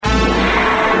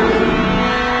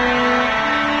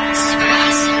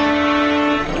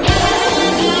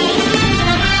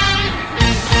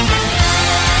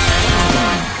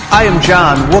I am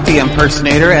John, Whoopi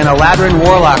impersonator, and a Ladrin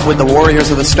warlock with the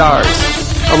Warriors of the Stars.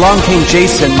 Along came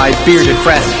Jason, my bearded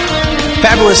friend.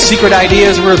 Fabulous secret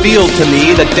ideas were revealed to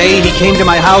me the day he came to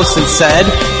my house and said,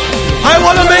 I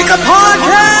want to make a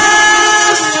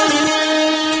podcast!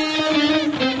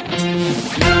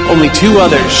 Only two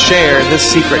others share this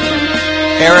secret.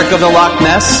 Eric of the Loch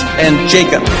Ness and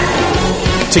Jacob.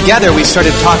 Together we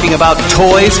started talking about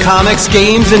toys, comics,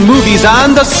 games, and movies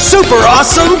on the Super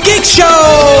Awesome Geek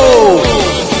Show!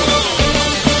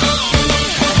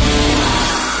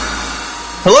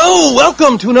 Hello,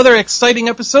 welcome to another exciting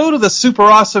episode of the Super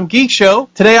Awesome Geek Show.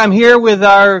 Today I'm here with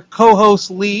our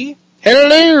co-host Lee.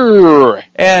 Hello!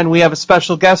 And we have a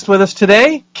special guest with us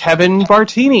today, Kevin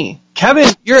Bartini. Kevin,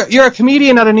 you're a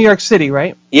comedian out of New York City,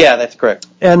 right? Yeah, that's correct.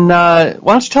 And why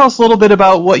don't you tell us a little bit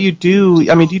about what you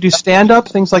do? I mean, do you do stand-up,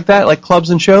 things like that, like clubs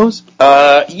and shows?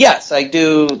 Yes, I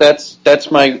do. That's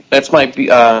my.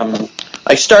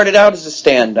 I started out as a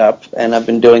stand-up, and I've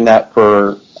been doing that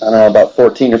for, I don't know, about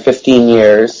 14 or 15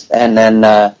 years. And then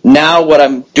now what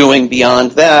I'm doing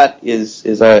beyond that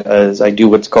is I do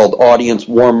what's called audience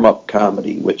warm-up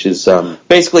comedy, which is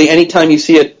basically anytime you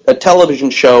see a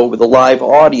television show with a live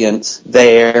audience,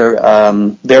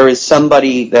 there is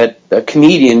somebody a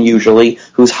comedian usually,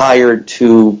 who's hired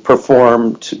to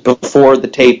perform before the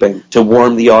taping to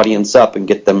warm the audience up and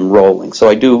get them rolling. So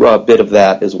I do a bit of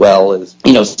that as well as,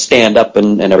 stand-up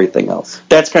and everything else.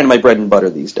 That's kind of my bread and butter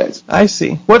these days. I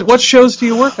see. What shows do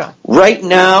you work on? Right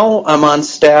now, I'm on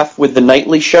staff with The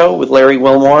Nightly Show with Larry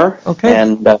Wilmore. Okay.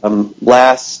 And I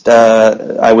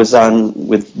was on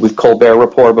with Colbert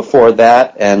Report before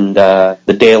that, and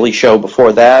The Daily Show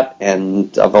before that,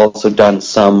 and I've also done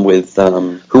some with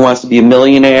Who Wants to Be a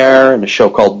Millionaire, and a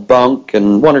show called Bunk,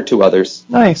 and one or two others.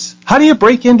 Nice. How do you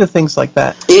break into things like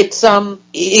that?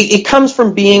 It comes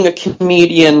from being a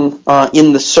comedian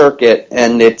in the circuit,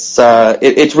 and it's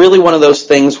really one of those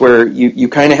things where you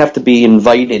kind of have to be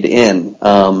invited in.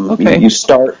 Okay. You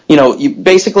start, you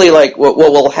basically, like, what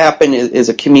will happen is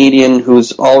a comedian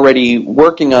who's already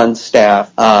working on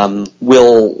staff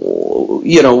will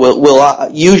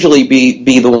usually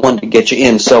be the one to get you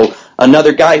in. So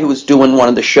another guy who was doing one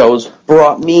of the shows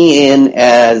brought me in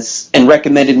and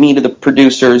recommended me to the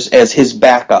producers as his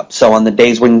backup. So on the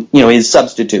days when, his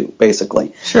substitute,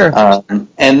 basically. Sure.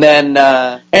 And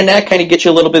that kind of gets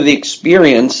you a little bit of the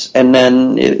experience. And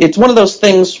then it's one of those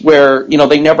things where,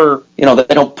 they never, they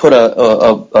don't put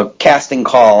a casting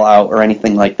call out or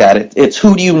anything like that. It's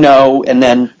who do you know, and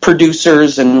then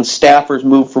producers and staffers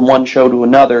move from one show to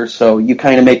another. So you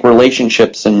kind of make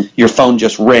relationships and your phone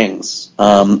just rings.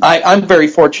 I'm very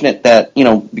fortunate that,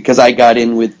 because I got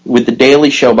in with The Daily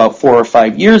Show about 4 or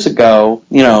 5 years ago,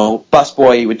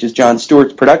 Busboy, which is Jon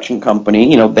Stewart's production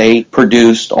company, they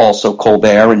produced also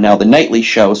Colbert and now The Nightly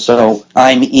Show. So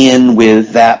I'm in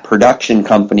with that production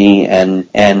company and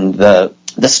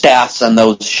the staffs on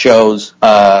those shows,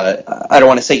 I don't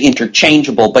want to say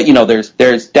interchangeable, but,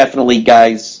 there's definitely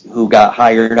guys who got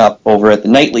hired up over at The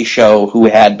Nightly Show who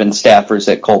had been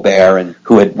staffers at Colbert and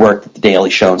who had worked at The Daily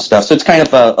Show and stuff. So it's kind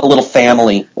of a little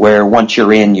family where once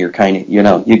you're in, you're kind of,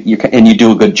 and you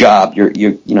do a good job,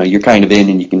 you're kind of in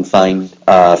and you can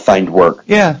find work.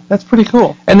 Yeah, that's pretty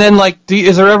cool. And then, like,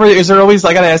 is there always,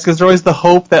 I gotta ask, is there always the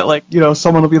hope that, like,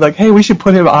 someone will be like, hey, we should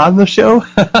put him on the show?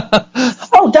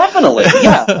 Oh, definitely.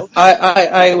 Yeah,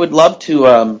 I would love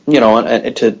to,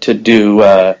 to do,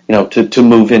 to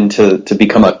move into to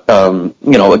become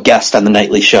a guest on the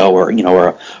Nightly Show,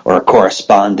 or a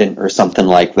correspondent or something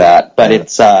like that. But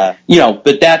it's,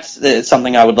 but that's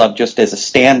something I would love just as a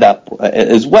stand-up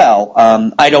as well.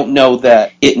 I don't know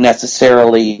that it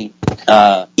necessarily.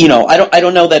 I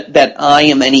don't know that I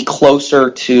am any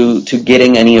closer to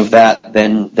getting any of that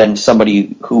than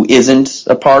somebody who isn't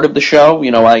a part of the show.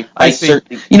 I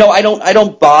certainly, I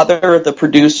don't bother the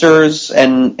producers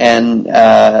and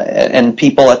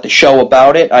people at the show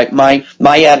about it.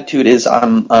 My attitude is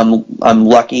I'm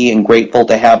lucky and grateful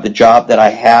to have the job that I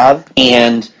have,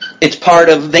 and it's part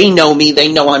of, they know me,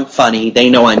 they know I'm funny, they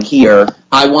know I'm here.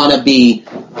 I want to be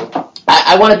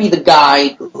the guy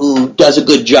who does a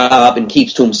good job and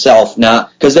keeps to himself,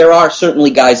 because there are certainly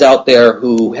guys out there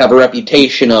who have a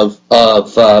reputation of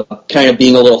kind of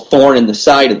being a little thorn in the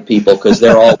side of the people, because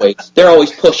they're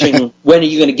always pushing, when are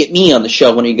you going to get me on the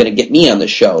show? When are you going to get me on the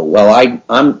show? Well,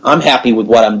 I'm happy with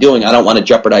what I'm doing. I don't want to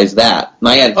jeopardize that.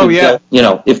 My attitude,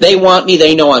 if they want me,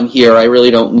 they know I'm here. I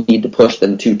really don't need to push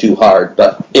them too hard.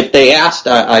 But if they asked,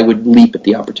 I would leap at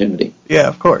the opportunity. Yeah,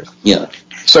 of course. Yeah.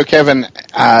 So, Kevin,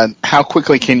 how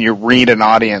quickly can you read an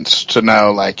audience to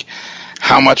know, like,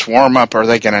 how much warm-up are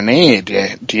they going to need?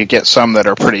 Do you get some that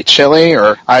are pretty chilly,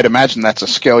 or I'd imagine that's a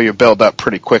skill you build up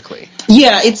pretty quickly?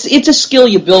 Yeah, it's a skill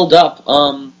you build up.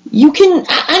 You can,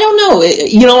 I don't know,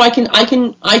 you know,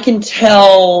 I can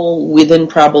tell within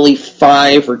probably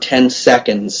 5 or 10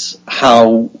 seconds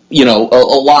how, you know,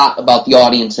 a lot about the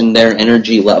audience and their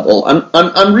energy level.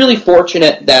 I'm really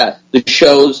fortunate that the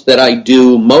shows that I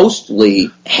do mostly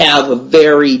have a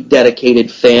very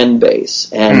dedicated fan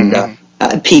base and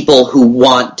people who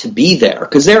want to be there,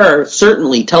 because there are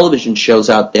certainly television shows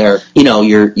out there. You know,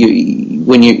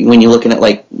 when you're looking at,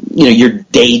 like, you know, your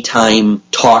daytime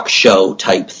talk show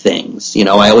type things. You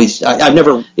know, I've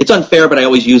never. It's unfair, but I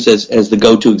always use as the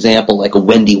go-to example, like a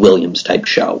Wendy Williams type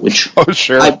show, which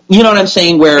sure, you know what I'm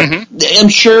saying? Where I'm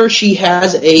sure she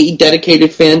has a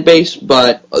dedicated fan base,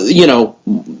 but you know,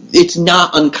 it's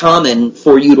not uncommon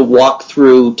for you to walk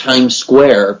through Times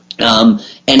Square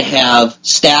and have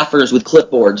staffers with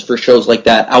clipboards for shows like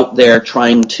that out there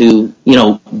trying to, you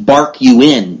know, bark you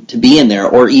in to be in there,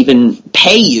 or even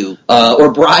pay you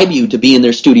or bribe you to be in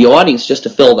their studio audience just to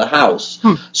fill the house.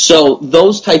 So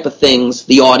those type of things,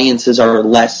 the audiences are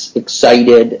less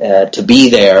excited to be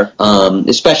there,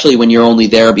 especially when you're only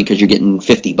there because you're getting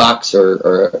 $50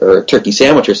 or a turkey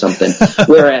sandwich or something.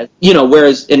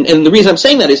 whereas, and the reason I'm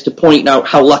saying that is to point out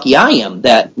how lucky I am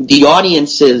that the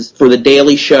audiences for The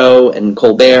Daily Show and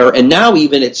Colbert, and now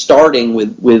even it's starting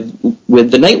with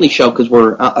The Nightly Show, because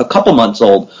we're a couple months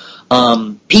old.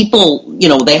 People, you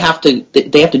know, they have to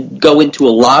go into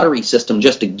a lottery system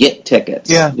just to get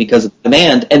tickets because of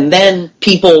demand, and then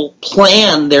people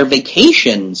plan their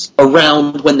vacations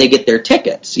around when they get their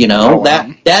tickets. You know,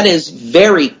 that is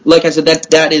very, like I said,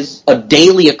 that is a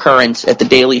daily occurrence at The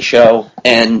Daily Show,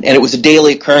 and it was a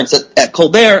daily occurrence at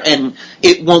Colbert, and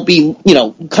it won't be, you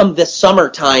know, come this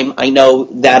summertime, I know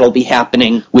that'll be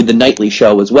happening with The Nightly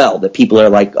Show as well, that people are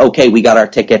like, okay, we got our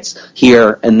tickets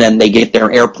here, and then they get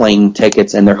their airplane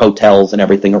tickets and their hotels and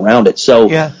everything around it. So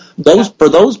for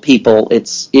those people,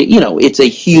 it's a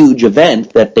huge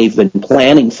event that they've been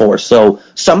planning for. So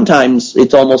sometimes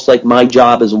it's almost like my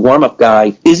job as a warm-up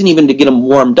guy isn't even to get them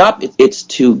warmed up, it's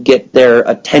to get their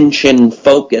attention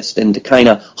focused and to kind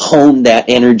of hone that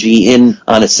energy in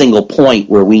on a single point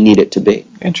where we need it to be.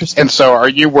 Interesting. And so are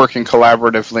you working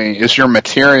collaboratively? Is your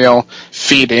material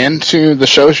feed into the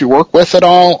shows you work with at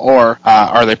all, or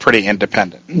are they pretty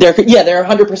independent? They're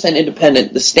 100%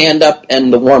 independent. The stand-up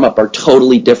and the warm-up are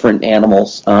totally different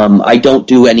animals. I don't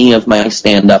do any of my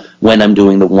stand-up when I'm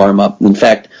doing the warm-up. In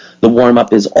fact, the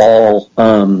warm-up is all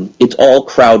it's all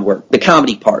crowd work. The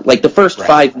comedy part, like the first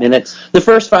 5 minutes. The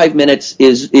first 5 minutes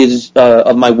is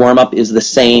of my warm-up is the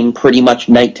same pretty much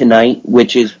night to night,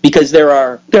 which is because there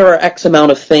are X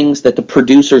amount of things that the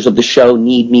producers of the show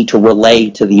need me to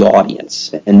relay to the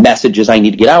audience and messages I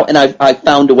need to get out, and I've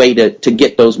found a way to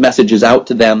get those messages out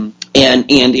to them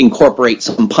and incorporate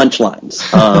some punchlines,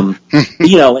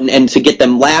 you know, and to get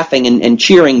them laughing and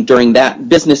cheering during that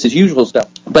business as usual stuff.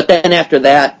 But then after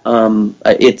that,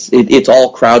 it's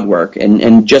all crowd work,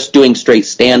 and just doing straight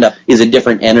stand up is a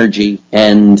different energy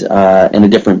and a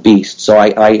different beast. So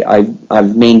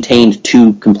I've maintained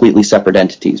two completely separate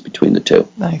entities between the two.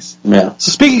 Nice. Yeah.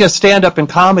 So speaking of stand up and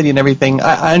comedy and everything,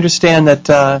 I understand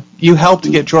that you helped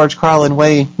get George Carlin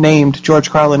Way named George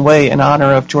Carlin Way in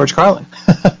honor of George Carlin.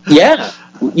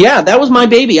 Yeah, that was my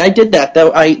baby. I did that.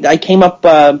 I came up.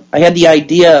 I had the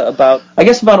idea about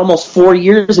almost 4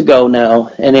 years ago now,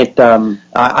 and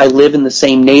I live in the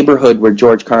same neighborhood where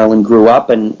George Carlin grew up,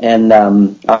 and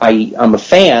I'm a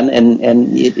fan.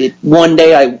 And one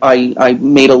day I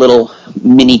made a little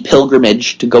mini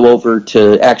pilgrimage to go over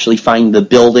to actually find the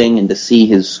building and to see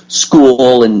his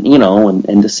school and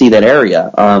to see that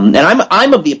area. And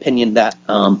I'm of the opinion that.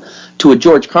 To a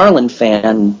George Carlin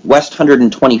fan, West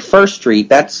 121st Street,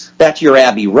 that's your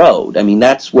Abbey Road. I mean,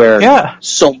 that's where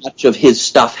so much of his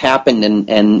stuff happened,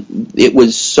 and it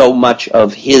was so much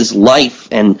of his life,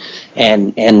 and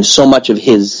so much of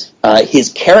his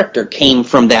character came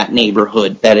from that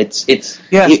neighborhood. That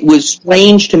it was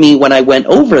strange to me when I went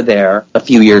over there a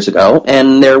few years ago,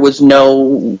 and there was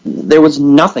nothing.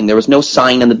 There was no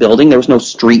sign in the building. There was no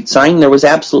street sign. There was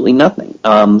absolutely nothing.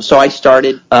 So I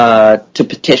started to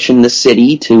petition the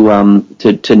city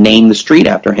to name the street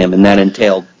after him, and that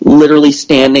entailed literally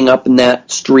standing up in that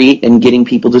street and getting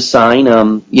people to sign,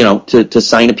 to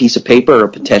sign a piece of paper or a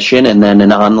petition, and then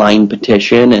an online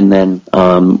petition, and then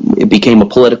it became a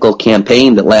political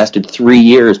campaign that lasted 3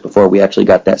 years before we actually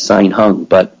got that sign hung.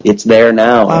 But it's there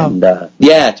now, wow. And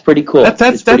it's pretty cool.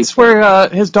 That's where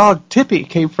his dog Tippy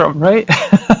came from, right?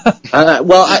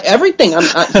 Everything.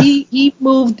 He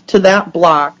moved to that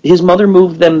block. His mother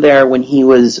moved them there when he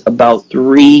was about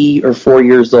 3 or 4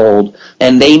 years old,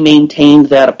 and they maintained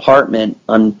that apartment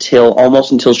until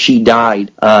she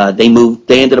died. They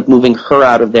ended up moving her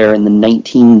out of there in the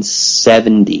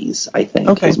 1970s, I think.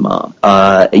 Okay. His mom.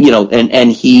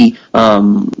 And he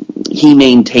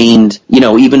maintained,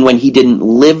 even when he didn't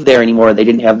live there anymore, they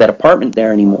didn't have that apartment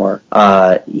there anymore.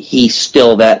 He's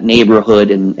still that neighborhood,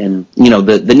 and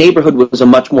the neighborhood was a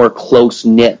much more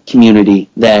close-knit community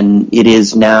than it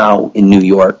is now in New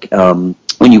York.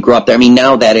 When you grew up there,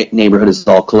 now that neighborhood is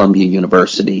all Columbia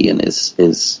University and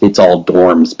it's all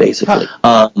dorms basically.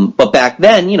 Huh. But back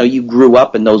then, you grew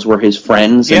up and those were his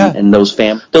friends, and those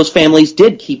families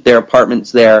did keep their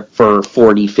apartments there for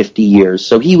 40, 50 years.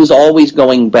 So he was always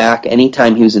going back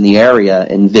anytime he was in the area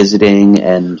and visiting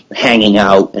and hanging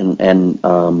out, and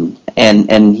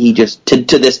he just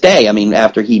to this day,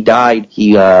 after he died,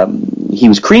 he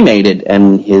was cremated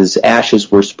and his ashes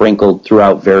were sprinkled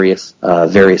throughout various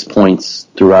points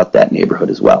throughout that neighborhood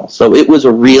as well. So it was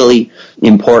a really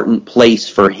important place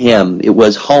for him. It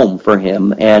was home for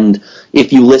him. And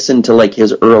if you listen to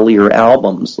his earlier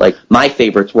albums, my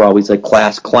favorites were always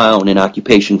Class Clown and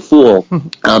Occupation Fool,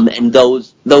 and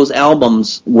those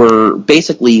albums were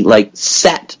basically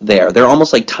set there. They're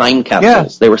almost like time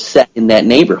capsules. Yeah. They were set in that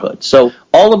neighborhood. So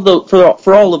all of those,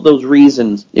 for all of those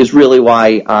reasons, is really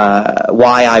why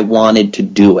I wanted to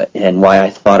do it, and why I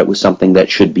thought it was something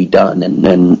that should be done,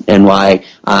 and why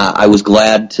I was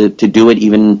glad to do it,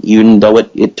 even though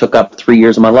it took up 3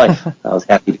 years of my life. I was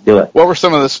happy to do it. What were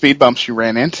some of the speed bumps you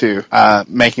ran into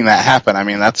making that happen?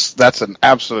 That's an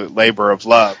absolute labor of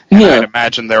love. And I'd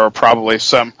imagine there were probably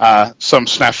some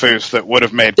snafus that would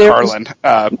have made Carlin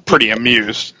pretty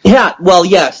amused. Yeah, well,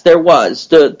 yes, there was.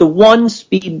 The one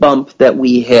speed bump that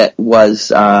we hit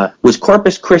was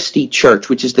Corpus Christi Church,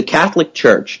 which is the Catholic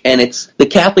church, and it's the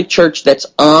Catholic church that's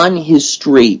on his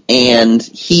street, and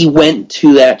he went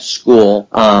to that school.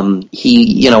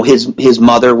 His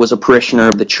mother was a parishioner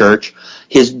of the church.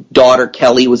 His daughter,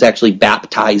 Kelly, was actually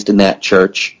baptized in that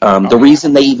church. The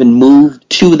reason they even moved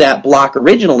to that block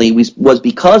originally was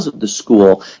because of the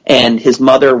school, and his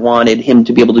mother wanted him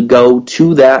to be able to go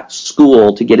to that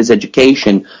school to get his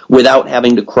education without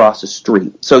having to cross a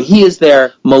street. So he is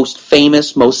their most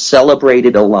famous, most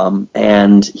celebrated alum,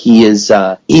 and he's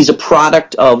a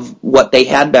product of what they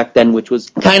had back then, which was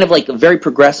kind of like a very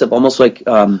progressive, almost like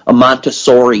a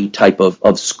Montessori type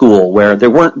of school, where there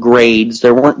weren't grades,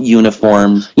 there weren't uniforms.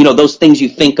 Those things you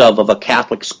think of a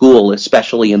Catholic school,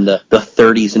 especially in the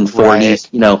 30s and 40s,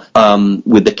 right.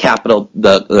 With the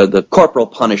the corporal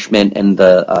punishment and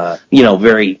the,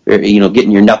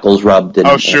 getting your knuckles rubbed. And,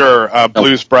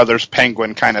 Blues Brothers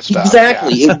Penguin kind of stuff.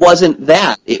 Exactly. Yeah. It wasn't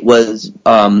that. It was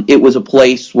a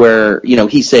place where,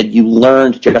 he said you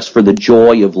learned just for the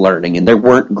joy of learning, and there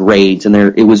weren't grades, and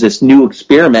it was this new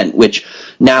experiment, which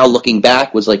now looking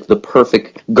back was like the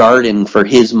perfect garden for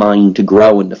his mind to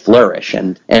grow and to flourish.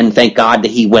 And thank God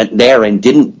that he went there and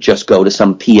didn't just go to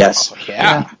some PS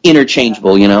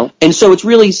interchangeable, And so it's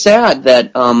really sad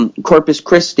that Corpus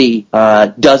Christi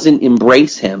doesn't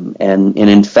embrace him, and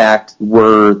in fact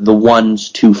were the ones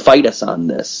to fight us on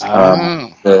this.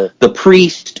 The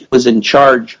priest who was in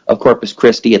charge of Corpus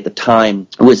Christi at the time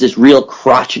was this real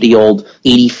crotchety old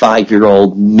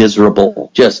 85-year-old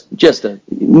miserable,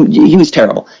 he was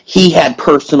terrible. He had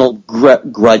personal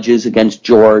grudges against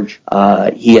George.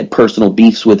 He had personal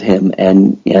beefs with him,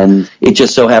 and it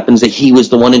just so happens that he was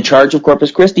the one in charge of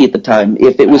Corpus Christi at the time.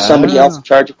 If it was somebody else in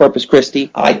charge of Corpus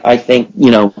Christi, I think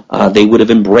they would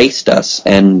have embraced us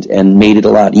and made it a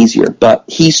lot easier. But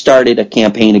he started a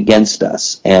campaign against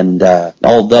us, and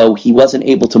although he wasn't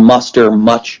able to muster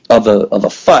much of a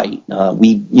fight,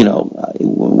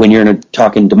 when you're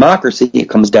talking democracy, it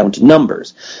comes down to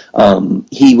numbers.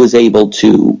 He was able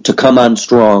to come on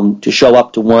strong, to show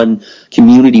up to one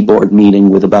community board meeting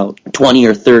with about 20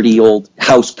 or 30 old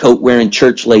house coat wearing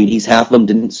church ladies. Half of them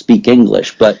didn't speak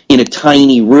English, but in a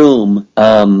tiny room,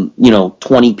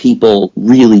 20 people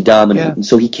really dominated. Yeah. And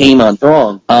so he came on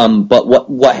strong. But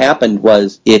what happened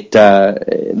was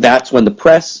that's when the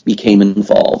press became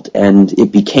involved, and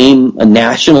it became a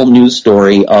national news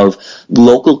story of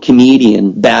local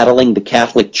comedian battling the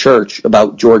Catholic Church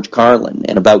about George Carlin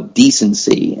and about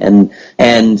decency, and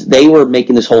and they were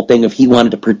making this whole thing of he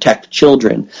wanted to protect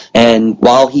children, and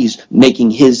while he's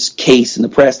making his case in the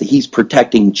press that he's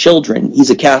protecting children, he's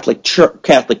a Catholic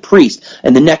priest,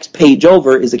 and the next page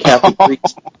over is a Catholic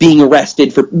priest being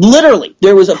arrested for, literally,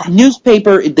 there was a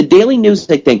newspaper, the Daily News,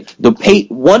 I think,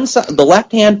 the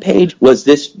left-hand page was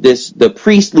the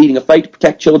priest leading a fight to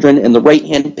protect children, and the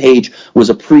right-hand page was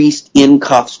a priest in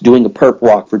cuffs doing a perp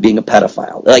walk for being a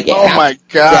pedophile. Like, oh my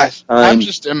gosh. I'm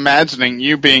just imagining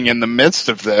you being in the midst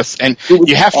of this, and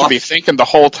you have to be thinking the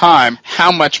whole time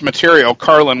how much material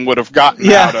Carlin would have gotten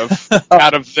out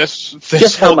of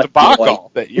this whole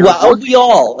debacle that you're we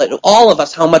all of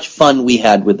us, how much fun we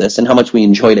had with this and how much we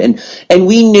enjoyed it. And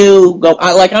we knew,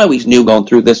 like I always knew going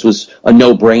through this was a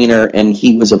no-brainer, and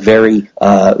he was a very,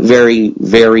 very,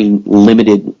 very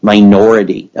limited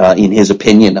minority in his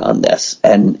opinion on this.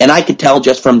 And I could tell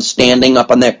just from standing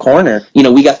up on that corner,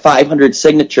 we got 500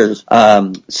 signatures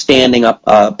standing up,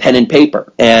 pen and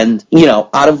paper. And,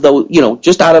 out of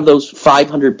those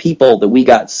 500 people that we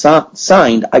got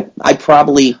signed, I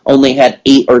probably only had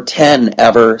 8 or 10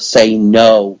 ever say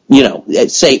no.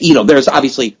 There's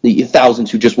obviously the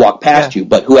thousands who just walk past you,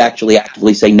 but who actually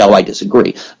actively say, no, I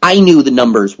disagree. I knew the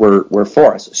numbers were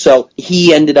for us. So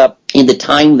he ended up, in the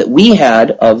time that we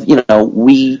had of,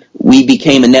 we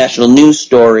became a national news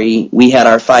story. We had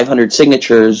our 500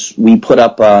 signatures. We put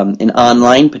up an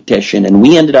online petition, and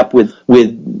we ended up with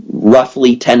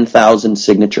roughly 10,000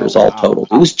 signatures all total.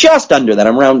 It was just under that.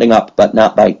 I'm rounding up, but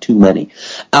not by too many.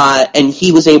 And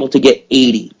he was able to get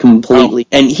 80 completely.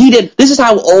 And he did, this is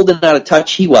how old and out of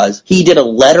touch he was. He did a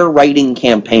letter writing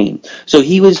campaign. So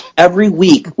he was, every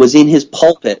week, was in his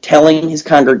pulpit telling his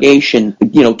congregation,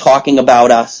 talking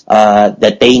about us,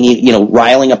 that they need,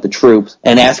 riling up the troops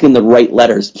and asking the right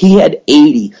letters. He had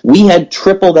 80. We had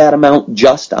triple that amount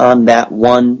just on that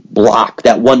one block,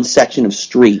 that one section of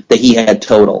street that he had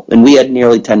total. And we had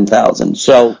nearly 10,000.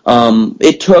 So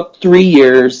it took 3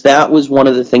 years. That was one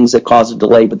of the things that caused a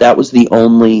delay, but that was the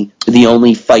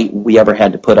only fight we ever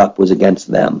had to put up was against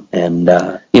them. And,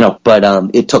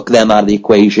 it took them out of the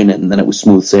equation, and then it was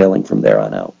smooth sailing from there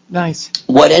on out. Nice.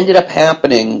 What ended up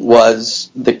happening was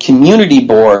the community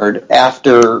board,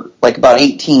 after like about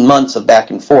 18 months of back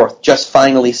and forth, just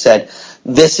finally said,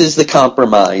 this is the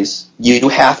compromise. You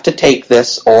have to take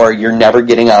this, or you're never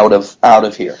getting out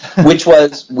of here. Which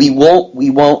was, we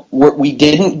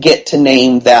didn't get to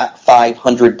name that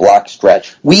 500 block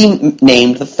stretch. We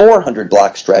named the 400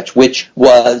 block stretch, which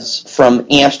was from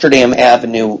Amsterdam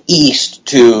Avenue east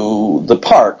to the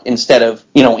park instead of,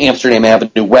 Amsterdam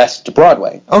Avenue west to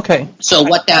Broadway. Okay. So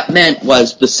what that meant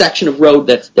was the section of road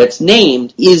that's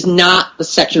named is not the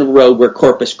section of road where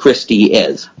Corpus Christi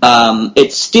is.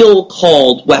 It's still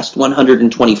called West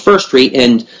 121st Street,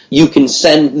 and you can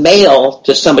send mail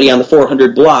to somebody on the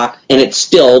 400 block, and it's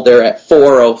still, they're at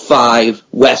 405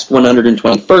 West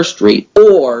 121st Street,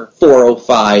 or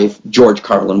 405 George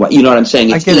Carlin Way. You know what I'm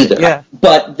saying? It's either. Yeah.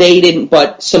 But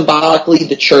symbolically,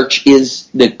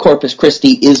 the Corpus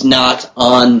Christi is not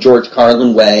on George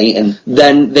Carlin Way, and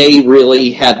then they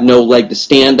really had no leg to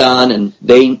stand on, and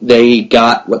they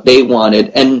got what they wanted.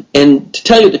 And to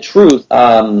tell you the truth,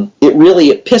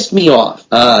 it pissed me off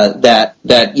that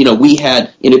we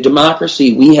had, in a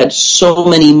democracy, we had so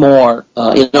many more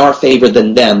in our favor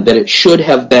than them, that it should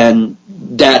have been,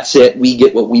 that's it, we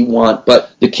get what we want.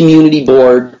 But the community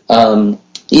board, to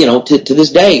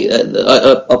this day,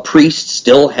 a priest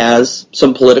still has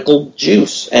some political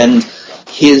juice, and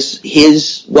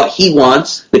his what he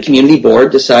wants, the community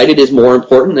board decided is more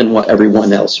important than what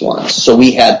everyone else wants. So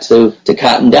we had to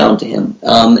cotton down to him.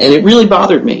 And it really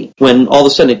bothered me when all of a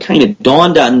sudden it kind of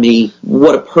dawned on me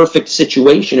what a perfect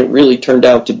situation it really turned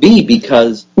out to be,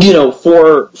 because,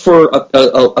 for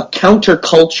a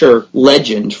counterculture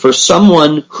legend, for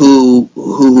someone who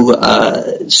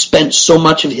spent so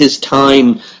much of his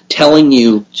time telling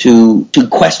you to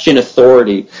question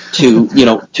authority,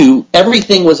 to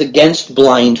everything was against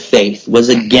blind faith, was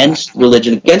against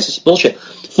religion, against this bullshit.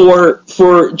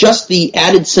 For just the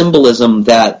added symbolism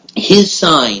that his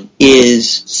sign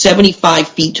is 75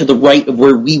 feet to the right of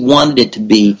where we wanted it to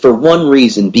be, for one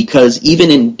reason, because even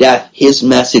in death, his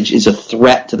message is a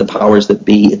threat to the powers that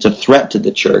be. It's a threat to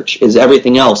the church, is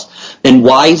everything else. And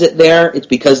why is it there? It's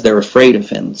because they're afraid of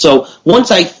him. So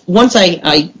once I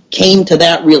came to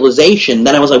that realization,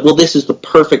 then I was like, well, this is the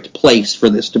perfect place for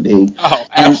this to be. Oh,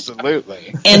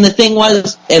 absolutely. And the thing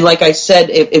was, and like I said,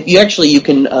 if you actually, you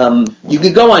can go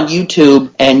on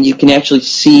YouTube and you can actually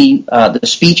see the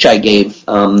speech I gave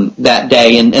that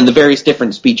day, and the various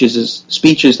different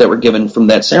speeches that were given from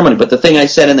that ceremony. But the thing I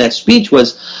said in that speech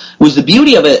was, was the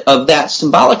beauty of it, of that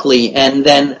symbolically, and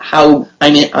then how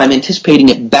I'm anticipating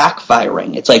it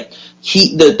backfiring. It's like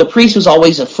the priest was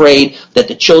always afraid that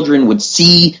the children would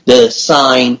see the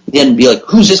sign, then be like,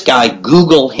 who's this guy?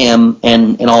 Google him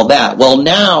and all that. Well,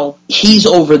 now he's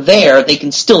over there. They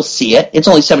can still see it. It's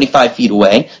only 75 feet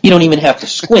away. You don't even have to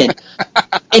squint.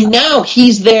 And now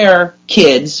he's there,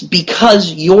 kids,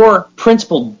 because your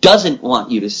principal doesn't want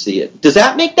you to see it. Does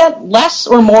that make that less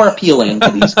or more appealing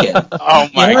to these kids? Oh,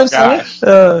 my gosh.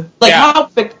 How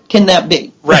quick can that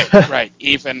be? Right.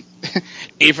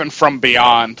 Even from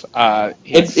beyond,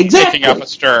 he's picking up a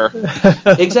stir.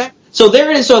 Exactly. So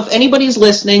there it is. So if anybody's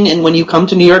listening, and when you come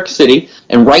to New York City,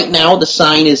 and right now the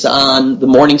sign is on the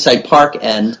Morningside Park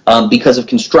end because of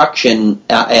construction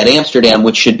at Amsterdam,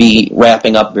 which should be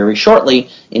wrapping up very shortly,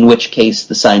 in which case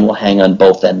the sign will hang on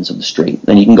both ends of the street.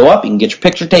 Then you can go up, you can get your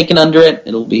picture taken under it.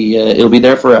 It'll be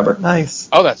there forever. Nice.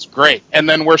 Oh, that's great. And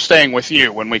then we're staying with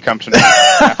you when we come to New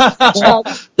York. Well,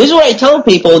 this is what I tell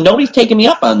people, and nobody's taking me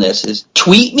up on this, is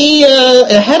tweet me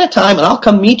ahead of time, and I'll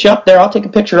come meet you up there. I'll take a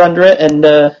picture under it,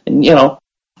 and you know.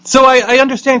 So I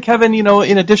understand, Kevin, you know,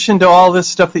 in addition to all this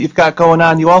stuff that you've got going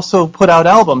on, you also put out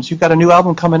albums. You've got a new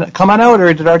album come on out, or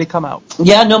did it already come out?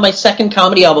 Yeah, no, my second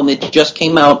comedy album, it just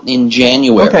came out in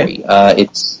January. Okay.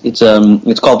 It's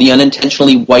called the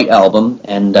Unintentionally White Album,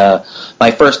 and my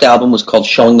first album was called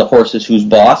Showing the Horses Who's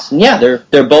Boss. And yeah,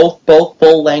 they're both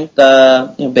full length,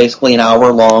 basically an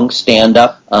hour long stand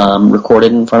up,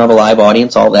 recorded in front of a live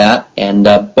audience, all that, and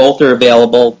both are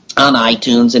available on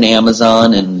iTunes and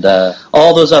Amazon and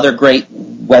all those other great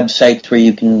websites where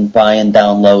you can buy and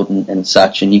download and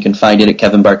such, and you can find it at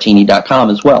kevinbartini.com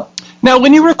as well. Now,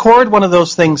 when you record one of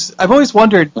those things, I've always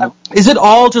wondered, is it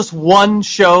all just one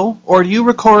show, or do you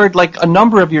record like a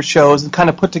number of your shows and kind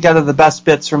of put together the best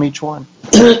bits from each one?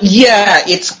 Yeah,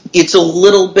 it's a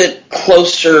little bit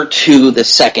closer to the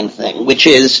second thing, which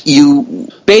is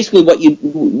basically what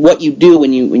you do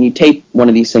when you tape one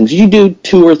of these things. You do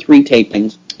 2 or 3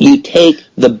 tapings. You take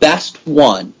the best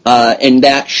one, and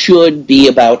that should be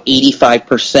about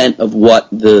 85% of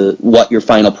what your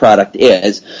final product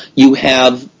is.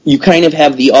 You kind of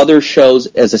have the other shows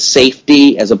as a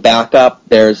safety, as a backup.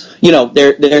 There's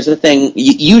a thing.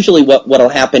 Usually, what'll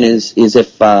happen is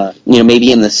if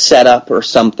maybe in the setup or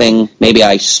something, maybe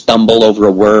I stumble over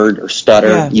a word or stutter.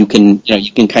 Yeah. You can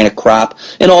kind of crop,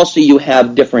 and also you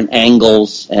have different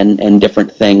angles and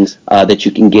different things that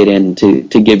you can get in to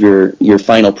give your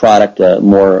final product a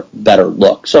better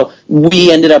look. So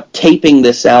we ended up taping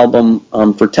this album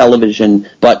for television,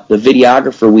 but the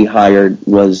videographer we hired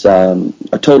was a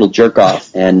total jerk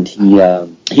off, and he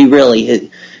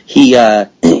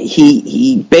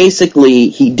basically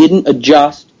didn't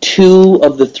adjust 2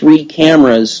 of the 3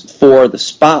 cameras for the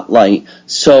spotlight,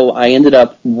 so I ended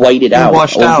up whited out.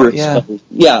 Washed out, yeah.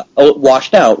 Yeah,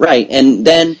 washed out, right. And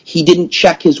then he didn't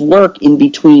check his work in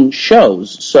between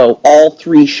shows, so all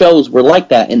 3 shows were like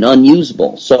that and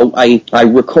unusable. So I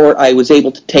was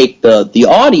able to take the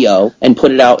audio and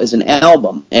put it out as an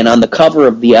album, and on the cover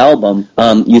of the album,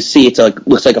 you see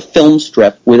looks like a film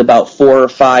strip with about 4 or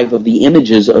 5 of the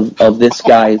images of this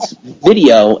guy's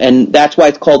video, and that's why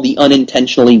it's called the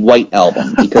Unintentionally White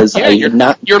Album, because you're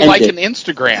like an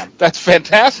Instagram. That's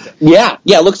fantastic. Yeah,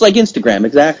 it looks like Instagram,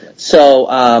 exactly. So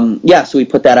so we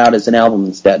put that out as an album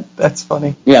instead. That's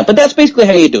funny. Yeah, but that's basically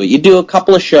how you do it. You do a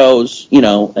couple of shows,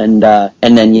 and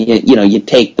then you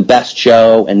take the best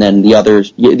show, and then the other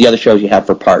shows you have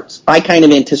for parts. I kind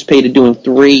of anticipated doing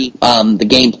 3. The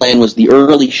game plan was the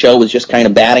early show was just kind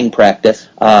of batting practice.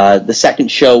 The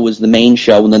second show was the main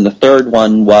show, and then the third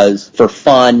one was for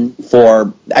fun,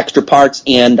 for extra parts,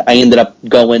 and I ended up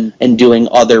going and doing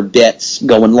other bits,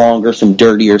 going longer, some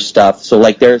dirtier stuff. So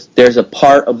there's a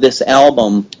part of this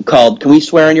album called, can we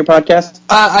swear on your podcast?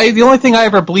 The only thing I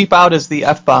ever bleep out is the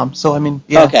F-bomb, so I mean,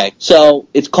 yeah. Okay, so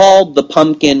it's called the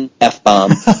Pumpkin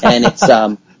F-bomb, and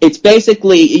it's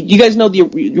basically, you guys know you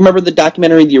remember the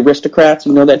documentary The Aristocrats?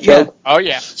 You know that joke? Yeah. Oh,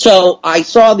 yeah. So I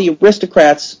saw The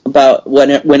Aristocrats about when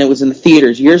it was in the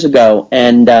theaters years ago,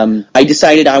 and I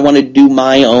decided I wanted to do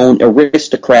my own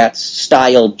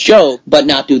Aristocrats-style joke, but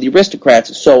not do The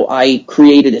Aristocrats. So I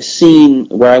created a scene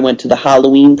where I went to the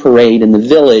Halloween parade in the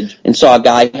village and saw a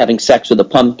guy having sex with a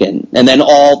pumpkin, and then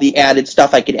all the added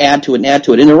stuff I could add to it,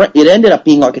 and it ended up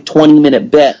being like a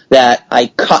 20-minute bit that I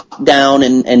cut down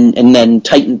and then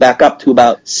tightened getting back up to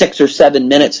about 6 or 7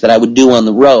 minutes that I would do on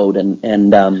the road,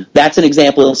 and that's an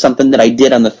example of something that I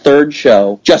did on the third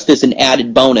show, just as an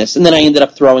added bonus, and then I ended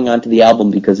up throwing onto the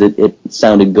album because it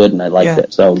sounded good and I liked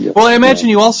it. So, well, I imagine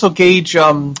you also gauge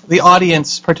the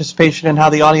audience participation and how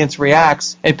the audience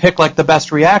reacts, and pick like the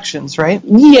best reactions, right?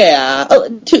 Yeah,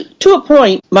 to a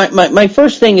point. My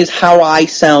first thing is how I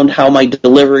sound, how my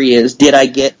delivery is. Did I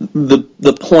get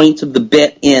the points of the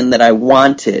bit in that I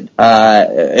wanted?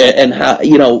 And how,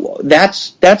 you know,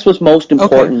 that's what's most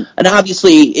important. Okay. And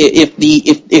obviously, if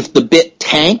the bit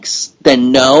tanks,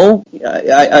 then no.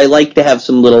 I like to have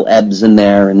some little ebbs in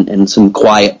there and some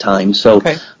quiet time. So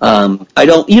I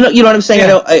don't, you know what I'm saying.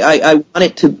 Yeah.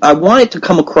 I want it to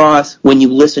come across when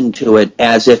you listen to it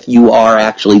as if you are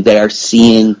actually there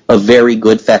seeing a very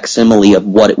good facsimile of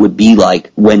what it would be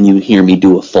like when you hear me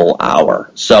do a full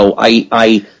hour. So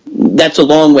that's a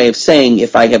long way of saying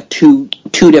if I have two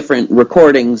different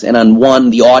recordings and on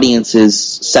one the audience is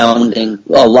sounding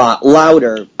a lot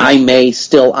louder, I may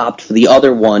still opt for the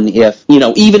other one if, you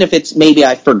know, even if it's maybe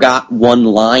I forgot one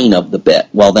line of the bit,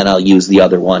 well then I'll use the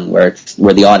other one where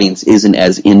the audience isn't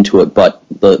as into it, but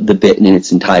the bit in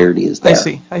its entirety is there.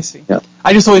 I see. Yeah.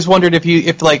 I just always wondered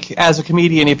if like, as a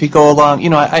comedian, if you go along,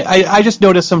 you know, I just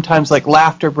notice sometimes, like,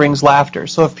 laughter brings laughter.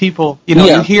 So if people, you know,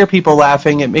 you hear people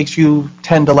laughing, it makes you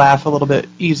tend to laugh a little bit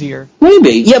easier.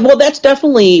 Maybe. Yeah, well, that's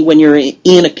definitely when you're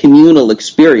in a communal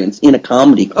experience, in a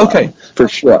comedy club. Okay. For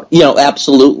sure. You know,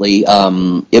 absolutely,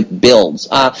 it builds.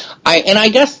 I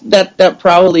guess that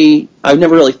probably, I've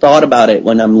never really thought about it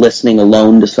when I'm listening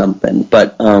alone to something,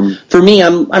 but for me,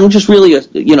 I'm just really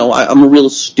I'm a real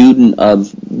student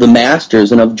of the masters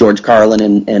and of George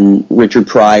Carlin and Richard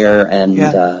Pryor and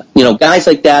you know, guys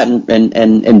like that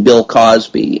and Bill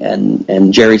Cosby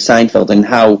and Jerry Seinfeld, and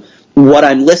how what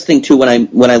I'm listening to when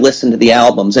I listen to the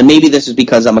albums, and maybe this is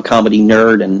because I'm a comedy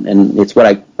nerd and it's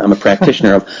what I'm a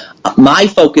practitioner of. My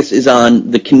focus is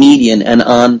on the comedian and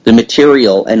on the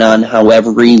material and on how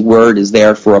every word is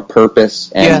there for a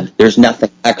purpose and there's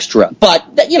nothing extra.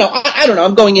 But you know, I don't know.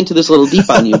 I'm going into this a little deep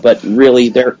on you, but really,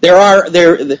 there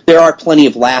are plenty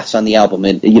of laughs on the album,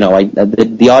 and you know,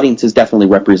 the audience is definitely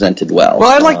represented well.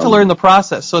 Well, I like to learn the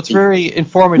process, so it's very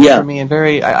informative for me, and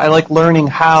I like learning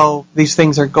how these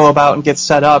things go about and get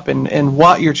set up, and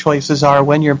what your choices are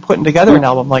when you're putting together an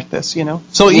album like this. You know,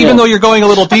 so even though you're going a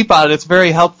little deep on it, it's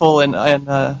very helpful. And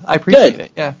I appreciate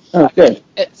it. Yeah. Oh, good.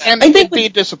 And it'd be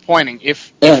disappointing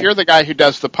if you're the guy who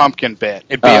does the pumpkin bit.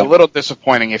 It'd be a little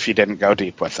disappointing if you didn't go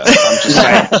deep with it. I'm just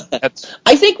saying.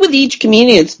 I think with each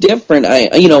comedian it's different.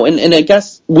 And I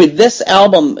guess with this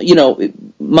album, you know,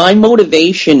 my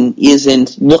motivation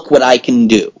isn't look what I can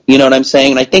do. You know what I'm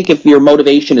saying? And I think if your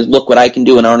motivation is look what I can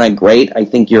do and aren't I great, I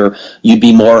think you'd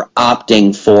be more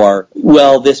opting for,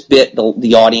 well, this bit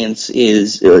the audience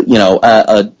is a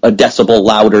decibel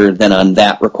louder than on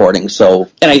that recording. So,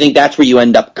 and I think that's where you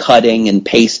end up cutting and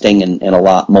pasting and a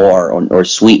lot more or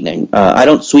sweetening. I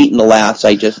don't sweeten the laughs.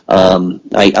 I just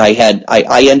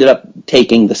I ended up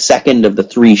taking the second of the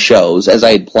 3 shows as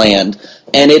I had planned,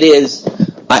 and it is.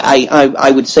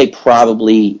 I would say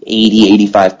probably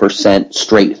 80-85%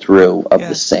 straight through of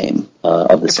the same.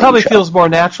 It probably feels more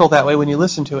natural that way when you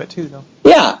listen to it too, though.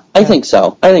 Yeah, I think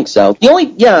so. The only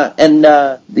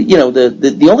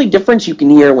the only difference you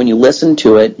can hear when you listen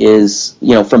to it is,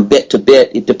 you know, from bit to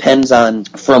bit. It depends on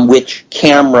from which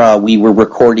camera we were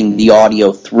recording the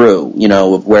audio through. You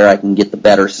know, of where I can get the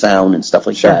better sound and stuff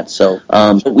like that. So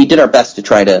we did our best to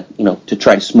try to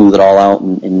smooth it all out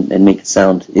and make it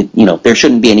sound. There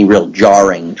shouldn't be any real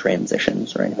jarring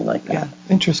transitions or anything like that. Yeah,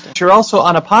 interesting. You're also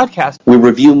on a podcast. We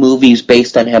review movies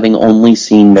based on having only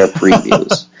seen their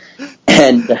previews.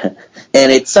 And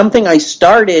it's something I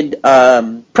started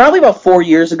probably about 4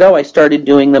 years ago. I started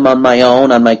doing them on my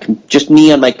own, on my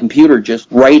computer, just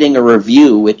writing a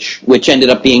review, which ended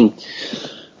up being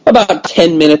about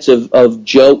 10 minutes of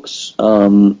jokes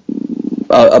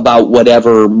about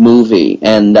whatever movie.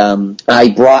 And I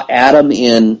brought Adam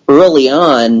in early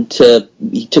on to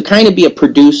kind of be a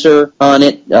producer on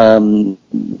it,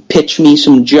 pitch me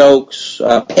some jokes,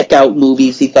 pick out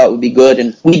movies he thought would be good,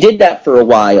 and we did that for a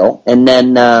while. And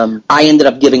then I ended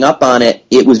up giving up on it.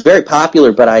 It was very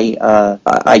popular, but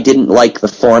I didn't like the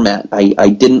format. I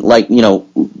didn't like,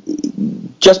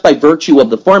 just by virtue of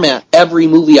the format, every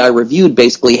movie I reviewed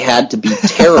basically had to be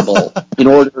terrible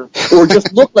or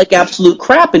just look like absolute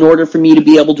crap in order for me to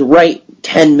be able to write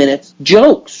 10 minutes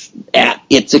jokes at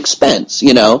its expense,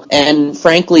 you know. And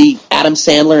frankly, Adam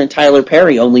Sandler and Tyler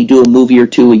Perry only do a movie or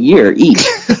two a year each.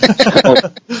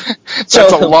 That's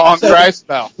a long dry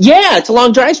spell. Yeah, it's a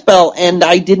long dry spell, and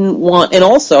I didn't want, and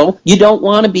also, you don't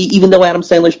want to be, even though Adam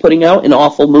Sandler's putting out an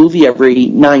awful movie every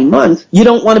 9 months, you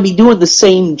don't want to be doing the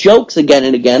same jokes again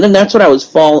and again, and that's what I was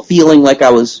feeling like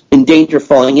I was in danger of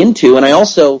falling into, and I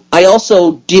also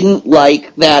didn't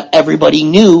like that everybody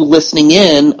knew listening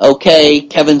in, okay,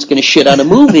 Kevin's going to shit on a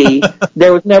movie.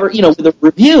 There was never, you know, with a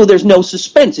review, there's no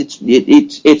suspense.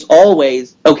 It's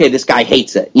always, okay, this guy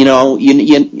hates it, you know.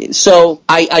 So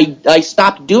I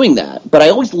stopped doing that, but I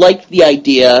always liked the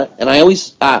idea, and I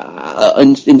always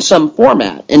in some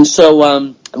format, and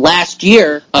so. Last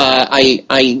year,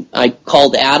 I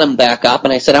called Adam back up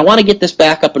and I said, I want to get this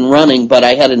back up and running, but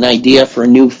I had an idea for a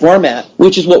new format,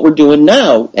 which is what we're doing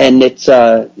now, and it's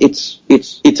a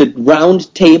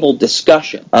round table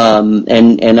discussion,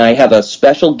 and I have a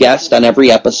special guest on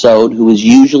every episode who is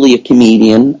usually a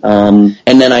comedian, and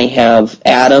then I have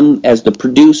Adam as the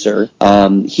producer.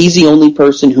 He's the only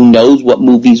person who knows what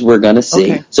movies we're going to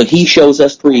see, okay. So he shows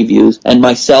us previews, and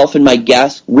myself and my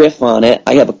guest riff on it.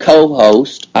 I have a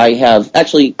co-host. I have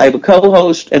a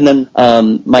co-host, and then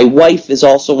my wife is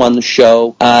also on the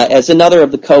show as another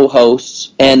of the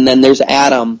co-hosts, and then there's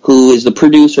Adam, who is the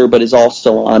producer but is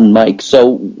also on mic.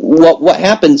 So what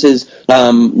happens is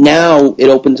now it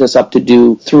opens us up to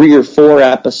do 3 or 4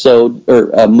 episode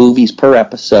or movies per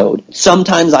episode.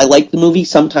 Sometimes I like the movie,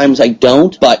 sometimes I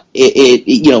don't, but it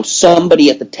you know, somebody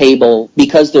at the table,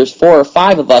 because there's 4 or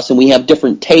 5 of us and we have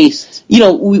different tastes, you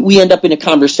know, we end up in a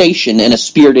conversation and a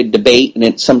spirited debate, and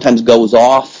it sometimes goes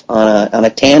off on a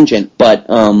tangent, but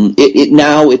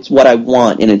now it's what I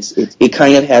want, and it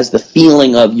kind of has the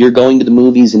feeling of you're going to the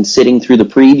movies and sitting through the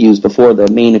previews before the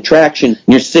main attraction, and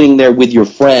you're sitting there with your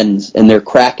friends and they're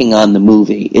cracking on the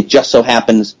movie. It just so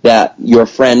happens that your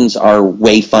friends are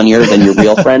way funnier than your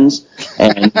real friends,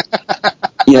 and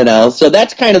you know, so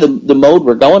that's kind of the mode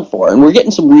we're going for, and we're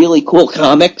getting some really cool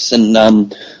comics,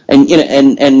 and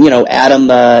you know, Adam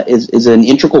is an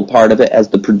integral part of it as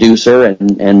the producer,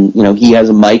 and you know, he has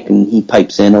a mic and he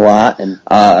pipes in a lot, and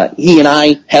he and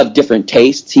I have different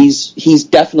tastes. He's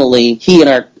definitely, he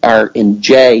and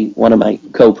Jay, one of my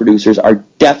co-producers, are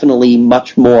definitely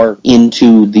much more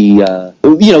into the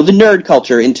you know, the nerd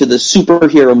culture, into the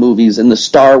superhero movies and the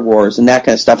Star Wars and that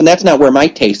kind of stuff, and that's not where my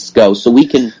tastes go. So we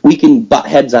can butt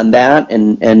heads on that,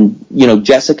 and you know,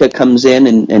 Jessica comes in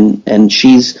and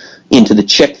she's into the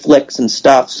chick flicks and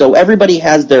stuff. So everybody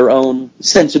has their own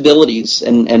sensibilities,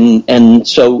 and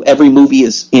so every movie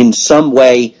is in some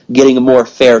way getting a more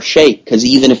fair shake, because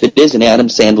even if it is an Adam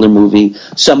Sandler movie,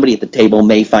 somebody at the table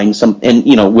may find some, and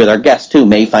you know, with our guests too,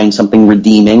 may find something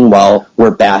redeeming while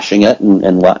we're bashing it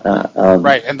and whatnot.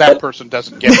 Right, and that person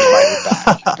doesn't get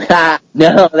invited back.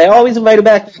 No, they're always invited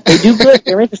back. They do good.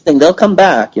 They're interesting. They'll come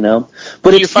back, you know.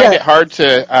 But do you find it hard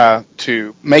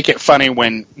to make it funny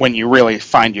when you really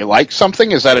find you like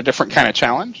something? Is that a different kind of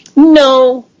challenge?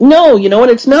 No, you know what,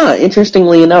 it's not,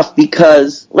 interestingly enough,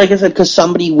 because, like I said, because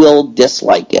somebody will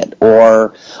dislike it,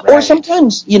 or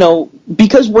sometimes, you know,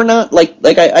 because we're not, like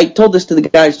I told this to the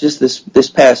guys just this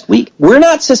past week, we're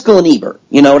not Siskel and Ebert,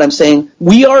 you know what I'm saying?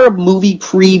 We are a movie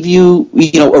preview,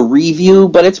 you know, a review,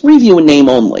 but it's review in name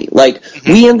only. Like,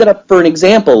 we ended up, for an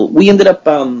example,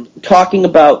 talking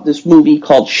about this movie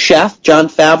called Chef, Jon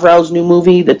Favreau's new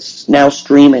movie that's now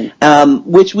streaming,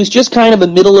 which was just kind of a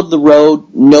middle of the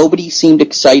road. Nobody seemed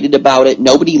excited about it.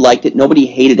 Nobody liked it. Nobody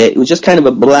hated it. It was just kind of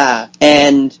a blah.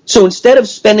 And so instead of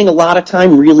spending a lot of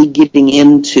time really getting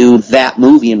into that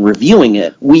movie and reviewing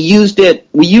it, we used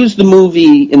the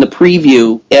movie in the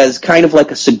preview as kind of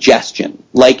like a suggestion.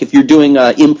 Like if you're doing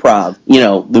improv, you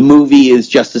know, the movie is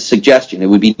just a suggestion. It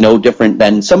would be no different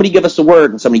than somebody give us a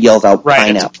word and somebody yells out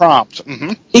pineapple. It's a prompt.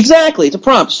 Mm-hmm. Exactly, it's a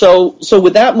prompt. So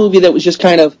with that movie that was just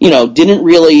kind of, you know, didn't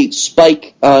really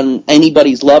spike on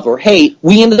anybody's love or hate,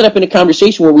 we ended up in a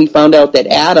conversation where we found out that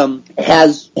Adam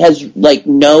has like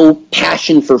no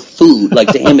passion for food. Like,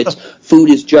 to him, food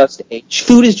is just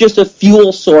a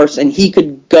fuel source, and he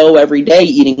could go every day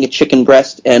eating a chicken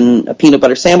breast and a peanut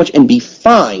butter sandwich and be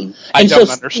fine. I don't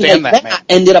understand that.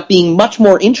 Ended up being much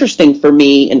more interesting for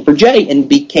me and for Jay, and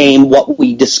became what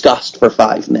we discussed for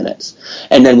 5 minutes,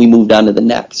 and then we moved on to the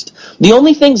next. The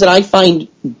only things that I find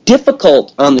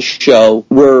difficult on the show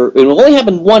were, it only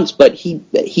happened once, but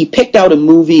he picked out a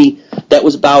movie that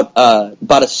was about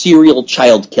a serial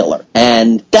child killer,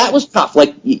 and that was tough.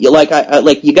 Like you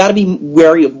got to be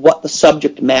wary of what the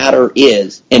subject matter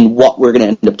is and what we're going to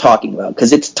end up talking about,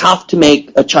 because it's tough to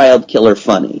make a child killer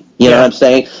funny. You know what I'm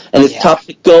saying? And it's tough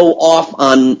to go off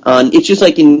on. It's just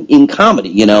like in comedy,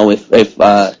 you know, if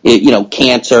you know,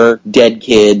 cancer, dead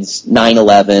kids,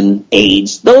 9/11,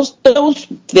 AIDS, those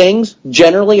things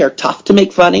generally are tough to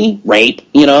make funny. Rape,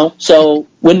 you know. So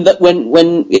when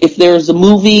if there's a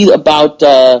movie about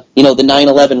you know, the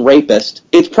 9/11 rapist,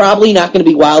 it's probably not going to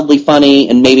be wildly funny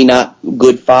and maybe not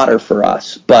good fodder for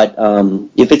us. But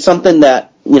if it's something that,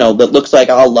 you know, that looks like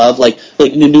I'll love, like the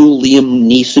new Liam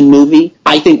Neeson movie,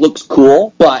 I think looks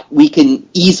cool, but we can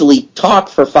easily talk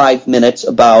for 5 minutes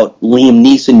about Liam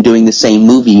Neeson doing the same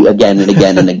movie again and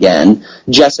again and again.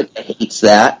 Jessica hates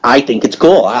that. I think it's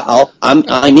cool.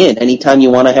 I'm in. Anytime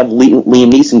you want to have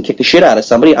Liam Neeson kick the shit out of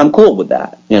somebody, I'm cool with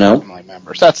that, you know? Family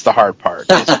members. That's the hard part.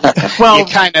 Well, you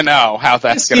kind of know how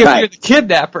that's going to be. You're the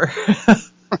kidnapper.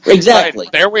 Exactly.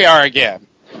 Right, there we are again.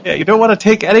 Yeah, you don't want to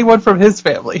take anyone from his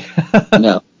family.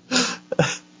 No.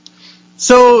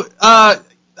 So,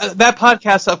 that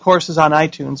podcast, of course, is on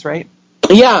iTunes, right?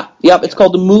 Yeah, yep. It's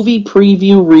called the Movie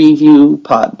Preview Review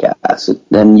Podcast.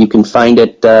 And you can find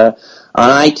it on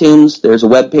iTunes. There's a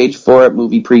webpage for it,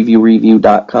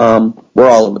 moviepreviewreview.com. We're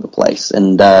all over the place.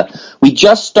 And we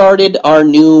just started our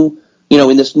new, you know,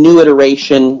 in this new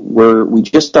iteration, we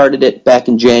just started it back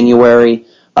in January.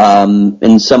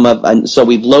 So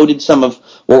we've loaded some of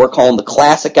what we're calling the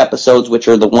classic episodes, which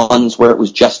are the ones where it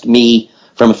was just me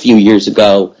from a few years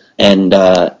ago. And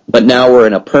but now we're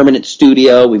in a permanent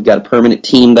studio. We've got a permanent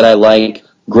team that I like,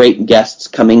 great guests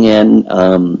coming in,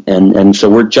 and so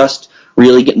we're just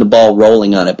really getting the ball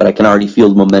rolling on it. But I can already feel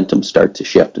the momentum start to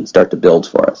shift and start to build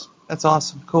for us. That's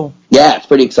awesome. Cool. Yeah, it's